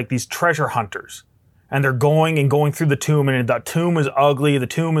there's like these treasure hunters, and they're going through the tomb, and the tomb is ugly, the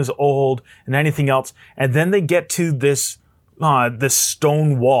tomb is old, and anything else. And then they get to this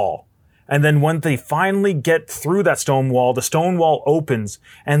stone wall. And then when they finally get through that stone wall, the stone wall opens,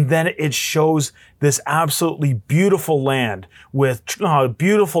 and then it shows this absolutely beautiful land with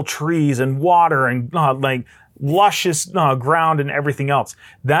beautiful trees and water and like luscious ground and everything else.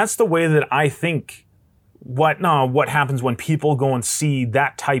 That's the way that I think what happens when people go and see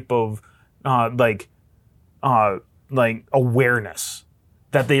that type of like awareness,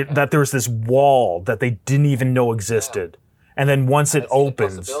 that there's this wall that they didn't even know existed. And then once it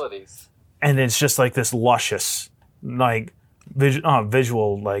opens, and it's just like this luscious, like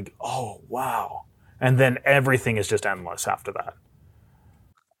visual, like, oh, wow. And then everything is just endless after that.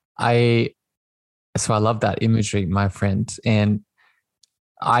 So I love that imagery, my friend. And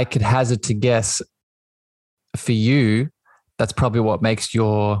I could hazard to guess, for you, that's probably what makes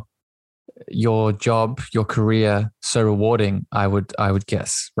your job, your career so rewarding, I would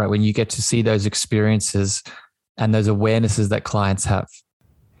guess, right? When you get to see those experiences and those awarenesses that clients have.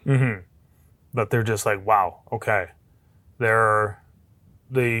 Mm-hmm. But they're just like, wow, okay.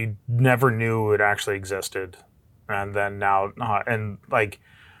 They never knew it actually existed. And then now, and like,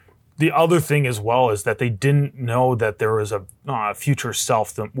 the other thing as well is that they didn't know that there was a future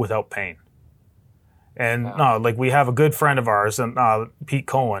self without pain. And like, we have a good friend of ours, Pete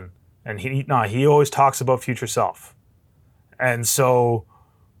Cohen, and he always talks about future self. And so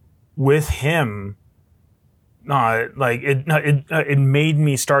with him, like it made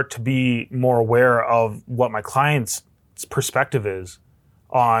me start to be more aware of what my clients' perspective is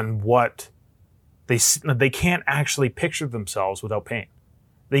on what they can't actually picture themselves without pain.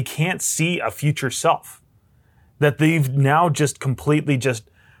 They can't see a future self, that they've now just completely just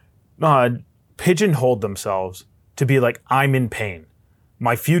pigeonholed themselves to be like, I'm in pain.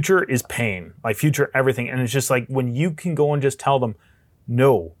 My future is pain. My future, everything. And it's just like, when you can go and just tell them,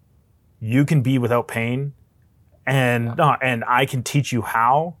 no, you can be without pain, and I can teach you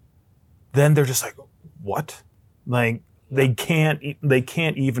how, then they're just like, what? Like, they can't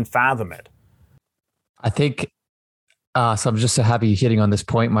even fathom it. I think, so I'm just so happy you're hitting on this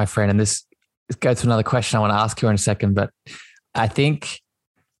point, my friend. And this goes to another question I want to ask you in a second. But I think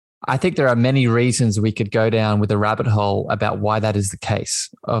there are many reasons we could go down with a rabbit hole about why that is the case,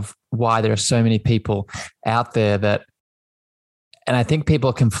 of why there are so many people out there that, and I think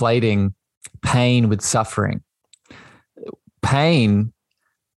people are conflating pain with suffering. Pain,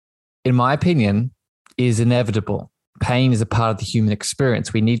 in my opinion, is inevitable. Pain is a part of the human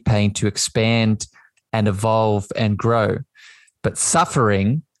experience. We need pain to expand and evolve and grow. But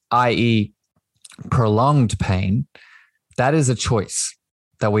suffering i.e., prolonged pain, that is a choice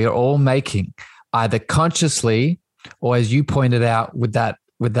that we are all making, either consciously or, as you pointed out with that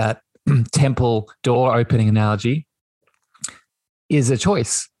temple door opening analogy, is a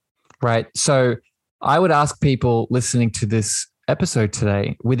choice, right? So I would ask people listening to this episode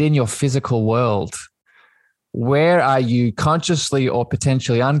today, within your physical world, where are you consciously or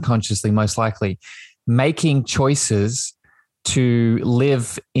potentially unconsciously, most likely, making choices to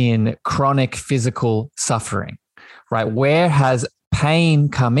live in chronic physical suffering, right? Where has pain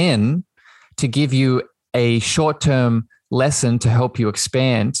come in to give you a short-term lesson to help you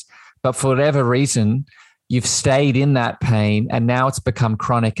expand, but for whatever reason, you've stayed in that pain and now it's become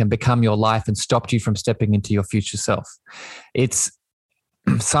chronic and become your life and stopped you from stepping into your future self? It's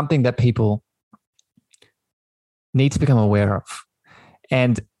something that people need to become aware of.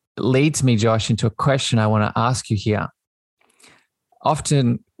 And leads me, Josh, into a question I want to ask you here.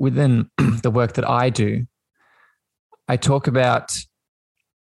 Often within the work that I do, I talk about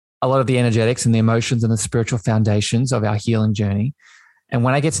a lot of the energetics and the emotions and the spiritual foundations of our healing journey. And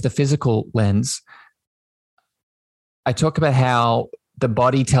when I get to the physical lens, I talk about how the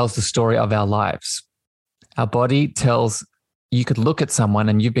body tells the story of our lives. Our body tells, you could look at someone,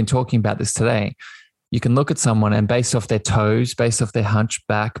 and you've been talking about this today. You can look at someone and based off their toes, based off their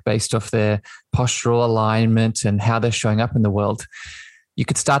hunchback, based off their postural alignment and how they're showing up in the world, you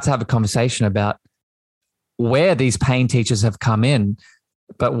could start to have a conversation about where these pain teachers have come in,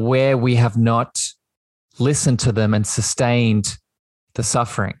 but where we have not listened to them and sustained the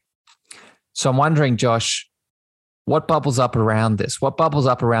suffering. So I'm wondering, Josh, what bubbles up around this? What bubbles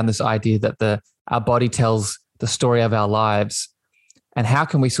up around this idea that our body tells the story of our lives, and how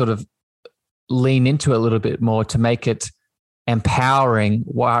can we sort of lean into it a little bit more to make it empowering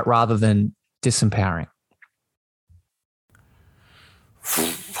rather than disempowering?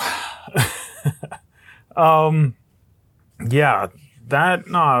 Yeah,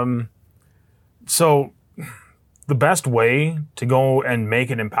 that, so the best way to go and make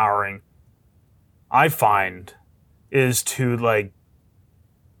it empowering, I find, is to, like,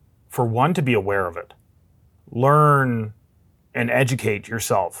 for one, to be aware of it, learn and educate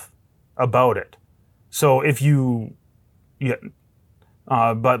yourself about it. So if you,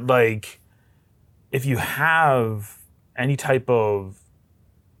 but like, if you have any type of,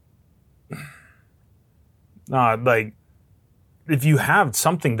 like, if you have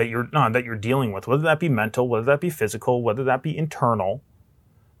something that you're dealing with, whether that be mental, whether that be physical, whether that be internal,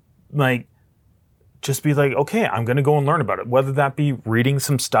 like, just be like, okay, I'm going to go and learn about it. Whether that be reading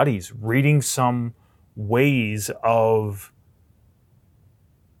some studies, reading some ways of,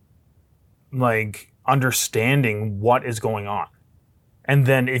 like, understanding what is going on. And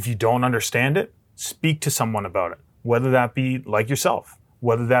then if you don't understand it, speak to someone about it. Whether that be like yourself,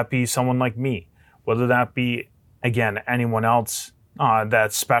 whether that be someone like me, whether that be, again, anyone else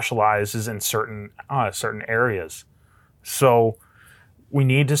that specializes in certain areas. So we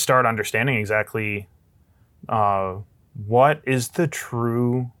need to start understanding exactly what is the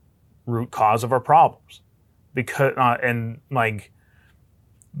true root cause of our problems. Because and, like,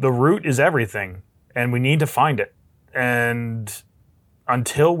 the root is everything, and we need to find it. And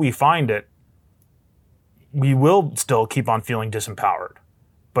until we find it, we will still keep on feeling disempowered.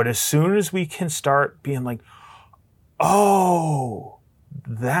 But as soon as we can start being like, oh,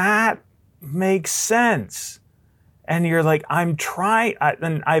 that makes sense. And you're like, I'm trying,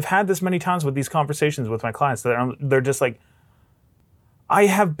 and I've had this many times with these conversations with my clients that they're just like, I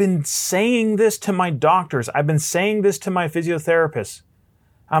have been saying this to my doctors. I've been saying this to my physiotherapists.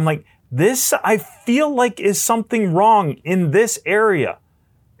 I'm like, this, I feel like, is something wrong in this area.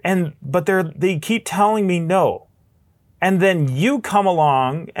 But they keep telling me no. And then you come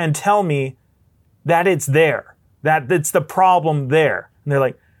along and tell me that it's there, that it's the problem there. And they're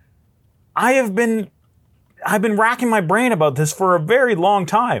like, I've been racking my brain about this for a very long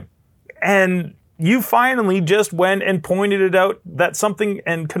time. And you finally just went and pointed it out that something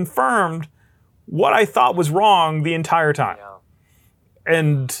and confirmed what I thought was wrong the entire time. Yeah.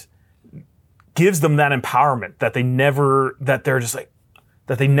 And gives them that empowerment that they never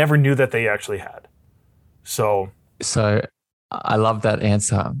knew that they actually had. So I love that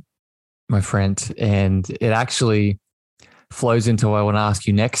answer, my friend. And it actually flows into what I want to ask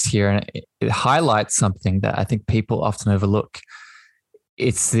you next here. And it highlights something that I think people often overlook.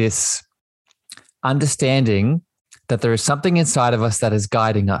 It's this understanding that there is something inside of us that is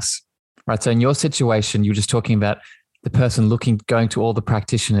guiding us, right? So in your situation, you were just talking about the person going to all the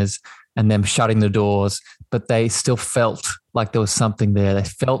practitioners and them shutting the doors, but they still felt like there was something there. They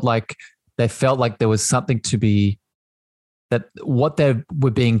felt like there was something to be that what they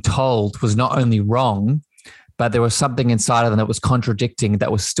were being told was not only wrong, but there was something inside of them that was contradicting,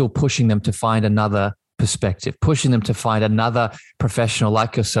 that was still pushing them to find another perspective, pushing them to find another professional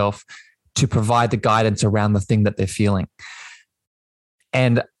like yourself to provide the guidance around the thing that they're feeling.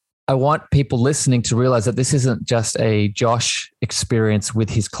 And I want people listening to realize that this isn't just a Josh experience with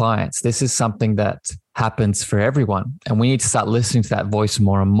his clients. This is something that happens for everyone. And we need to start listening to that voice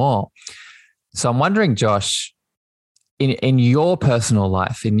more and more. So I'm wondering, Josh, in your personal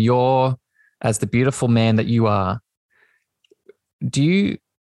life, as the beautiful man that you are, do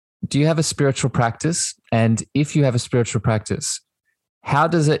you have a spiritual practice? And if you have a spiritual practice, how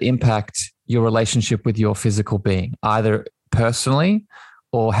does it impact your relationship with your physical being, either personally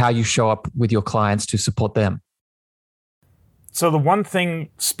or how you show up with your clients to support them? So the one thing,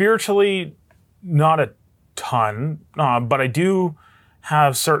 spiritually, not a ton, but I do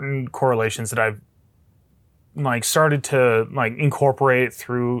have certain correlations that I've started to incorporate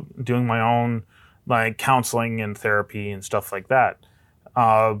through doing my own counseling and therapy and stuff like that.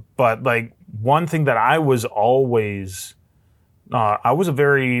 But one thing that I was always, I was a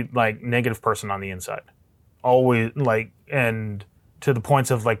very negative person on the inside, always and to the points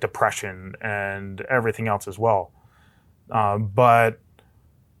of depression and everything else as well. But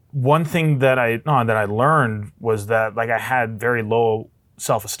one thing that I learned was that I had very low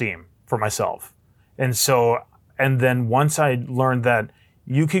self-esteem for myself. And then once I learned that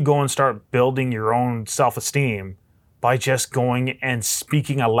you could go and start building your own self-esteem by just going and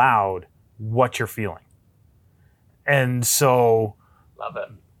speaking aloud what you're feeling. And so love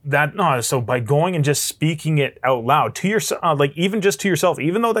it. So by going and just speaking it out loud to yourself, even just to yourself,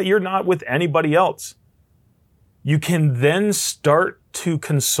 even though that you're not with anybody else, you can then start to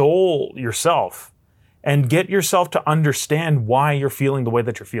console yourself and get yourself to understand why you're feeling the way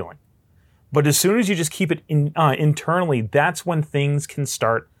that you're feeling. But as soon as you just keep it internally, that's when things can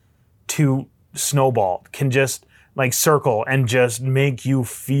start to snowball, can just circle and just make you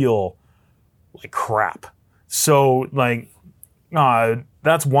feel like crap. So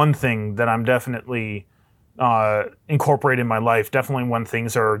that's one thing that I'm definitely incorporating in my life. Definitely when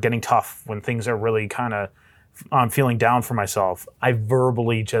things are getting tough, when things are really kind of feeling down for myself, I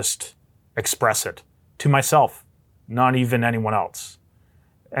verbally just express it to myself, not even anyone else.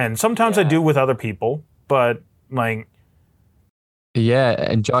 And sometimes I do with other people, but Yeah.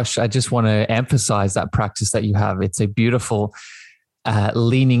 And Josh, I just want to emphasize that practice that you have. It's a beautiful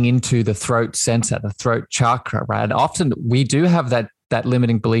leaning into the throat center, the throat chakra, right? And often we do have that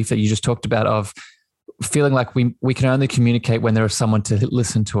limiting belief that you just talked about of feeling like we can only communicate when there is someone to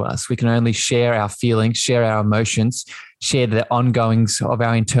listen to us. We can only share our feelings, share our emotions, share the ongoings of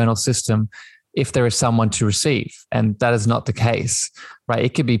our internal system if there is someone to receive. And that is not the case, right?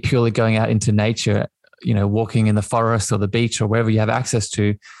 It could be purely going out into nature, walking in the forest or the beach or wherever you have access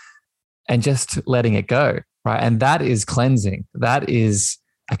to, and just letting it go, right? And that is cleansing. That is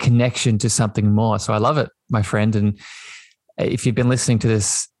a connection to something more. So I love it, my friend. And if you've been listening to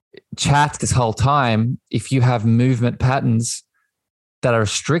this chat this whole time, if you have movement patterns that are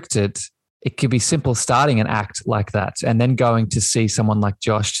restricted, it could be simple starting an act like that and then going to see someone like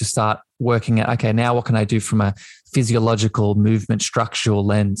Josh to start working at, okay, now what can I do from a physiological movement structural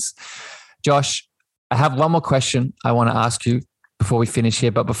lens? Josh, I have one more question I want to ask you before we finish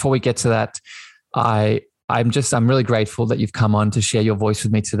here. But before we get to that, I'm really grateful that you've come on to share your voice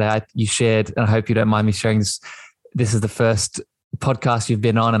with me today. You shared, and I hope you don't mind me sharing this. This is the first podcast you've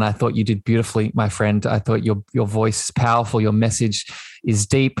been on, and I thought you did beautifully, my friend. I thought your voice is powerful. Your message is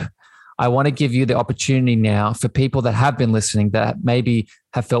deep. I want to give you the opportunity now for people that have been listening that maybe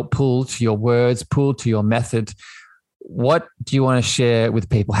have felt pulled to your words, pulled to your method. What do you want to share with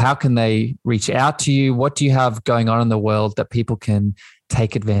people? How can they reach out to you? What do you have going on in the world that people can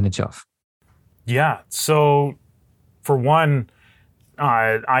take advantage of? Yeah. So for one,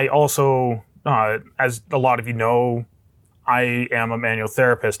 I also, as a lot of you know, I am a manual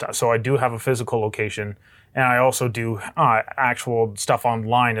therapist. So I do have a physical location, and I also do actual stuff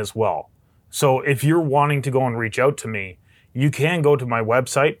online as well. So if you're wanting to go and reach out to me, you can go to my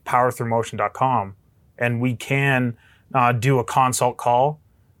website, powerthroughmotion.com, and we can do a consult call,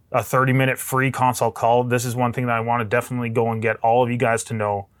 a 30-minute free consult call. This is one thing that I want to definitely go and get all of you guys to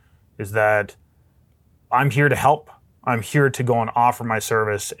know, is that I'm here to help. I'm here to go and offer my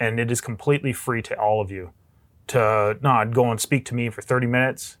service, and it is completely free to all of you to go and speak to me for 30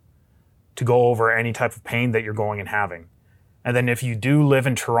 minutes to go over any type of pain that you're going and having. And then if you do live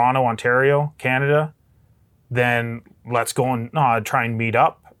in Toronto, Ontario, Canada, then let's go and try and meet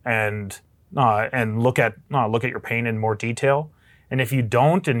up and look at your pain in more detail. And if you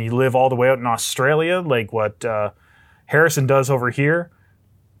don't, and you live all the way out in Australia, like what Harrison does over here,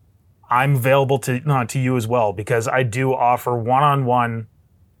 I'm available to you as well, because I do offer one-on-one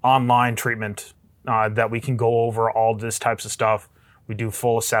online treatment that we can go over all this types of stuff. We do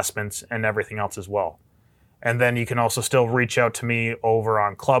full assessments and everything else as well. And then you can also still reach out to me over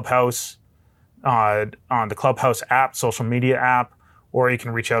on Clubhouse, on the Clubhouse app, social media app, or you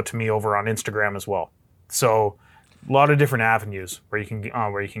can reach out to me over on Instagram as well. So a lot of different avenues where you can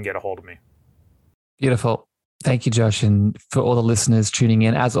get a hold of me. Beautiful. Thank you, Josh. And for all the listeners tuning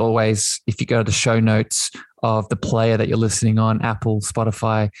in, as always, if you go to the show notes of the player that you're listening on, Apple,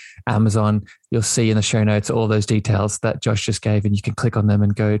 Spotify, Amazon, you'll see in the show notes all those details that Josh just gave, and you can click on them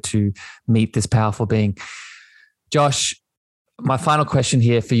and go to meet this powerful being. Josh, my final question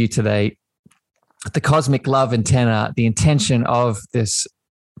here for you today. The Cosmic Love Antenna, the intention of this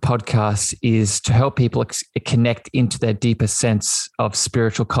podcast is to help people connect into their deeper sense of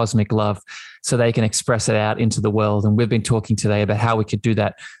spiritual cosmic love so they can express it out into the world. And we've been talking today about how we could do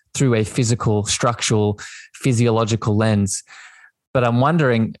that through a physical, structural, physiological lens. But I'm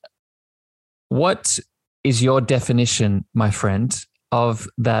wondering, what is your definition, my friend, of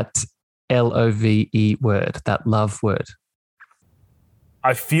that LOVE word, that love word?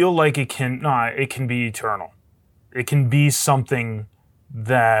 I feel like it can be eternal. It can be something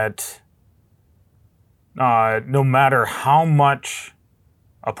that no matter how much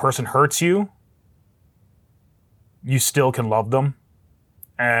a person hurts you, you still can love them.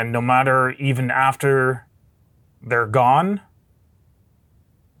 And no matter, even after they're gone,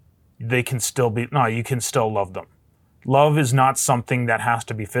 you can still love them. Love is not something that has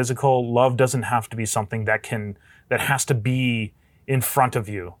to be physical. Love doesn't have to be something that has to be in front of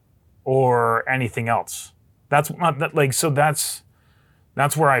you or anything else. That's where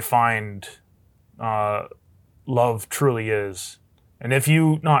I find love truly is. And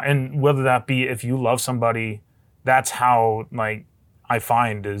and whether that be if you love somebody, that's how I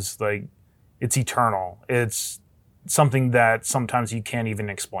find is it's eternal. It's something that sometimes you can't even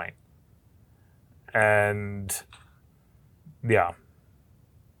explain. And yeah.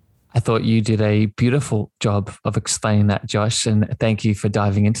 I thought you did a beautiful job of explaining that, Josh, and thank you for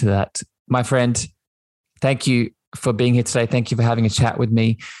diving into that. My friend, thank you for being here today. Thank you for having a chat with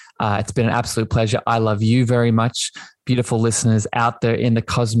me. It's been an absolute pleasure. I love you very much. Beautiful listeners out there in the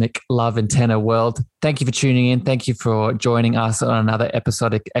Cosmic Love Antenna world, thank you for tuning in. Thank you for joining us on another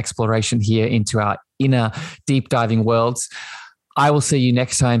episodic exploration here into our inner deep diving worlds. I will see you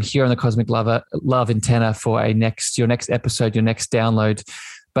next time here on the Cosmic Love Antenna for your next episode, your next download.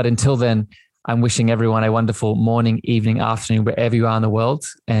 But until then, I'm wishing everyone a wonderful morning, evening, afternoon, wherever you are in the world.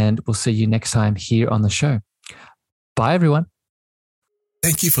 And we'll see you next time here on the show. Bye, everyone.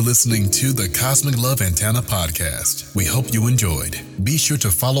 Thank you for listening to the Cosmic Love Antenna podcast. We hope you enjoyed. Be sure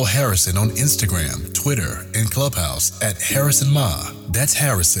to follow Harrison on Instagram, Twitter, and Clubhouse at Harrison Ma. That's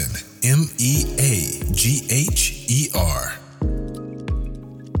Harrison, MEAGHER.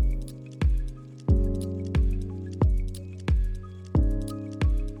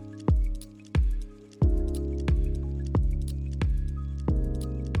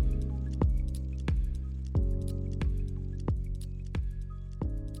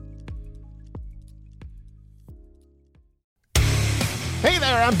 Hey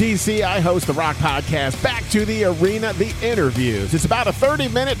there, I'm DC. I host the rock podcast, Back to the Arena, The Interviews. It's about a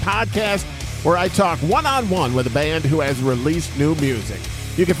 30-minute podcast where I talk one-on-one with a band who has released new music.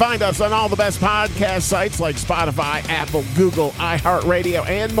 You can find us on all the best podcast sites like Spotify, Apple, Google, iHeartRadio,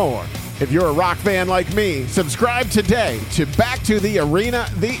 and more. If you're a rock fan like me, subscribe today to Back to the Arena,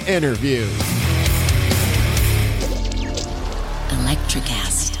 The Interviews.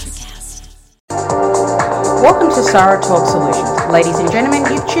 Electricast. Welcome to Sarah Talk Solutions. Ladies and gentlemen,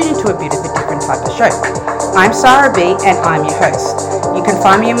 you've tuned into a bit of a different type of show. I'm Sarah B and I'm your host. You can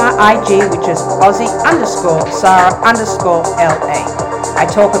find me on my IG, which is Aussie_Sarah_LA. I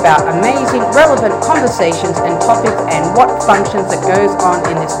talk about amazing, relevant conversations and topics and what functions that goes on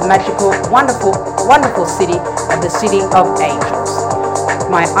in this magical, wonderful, wonderful city of the City of Angels.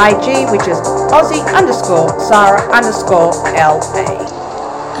 My IG, which is Aussie_Sarah_LA.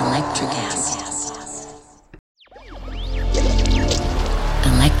 Electricast.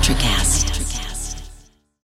 Electricast.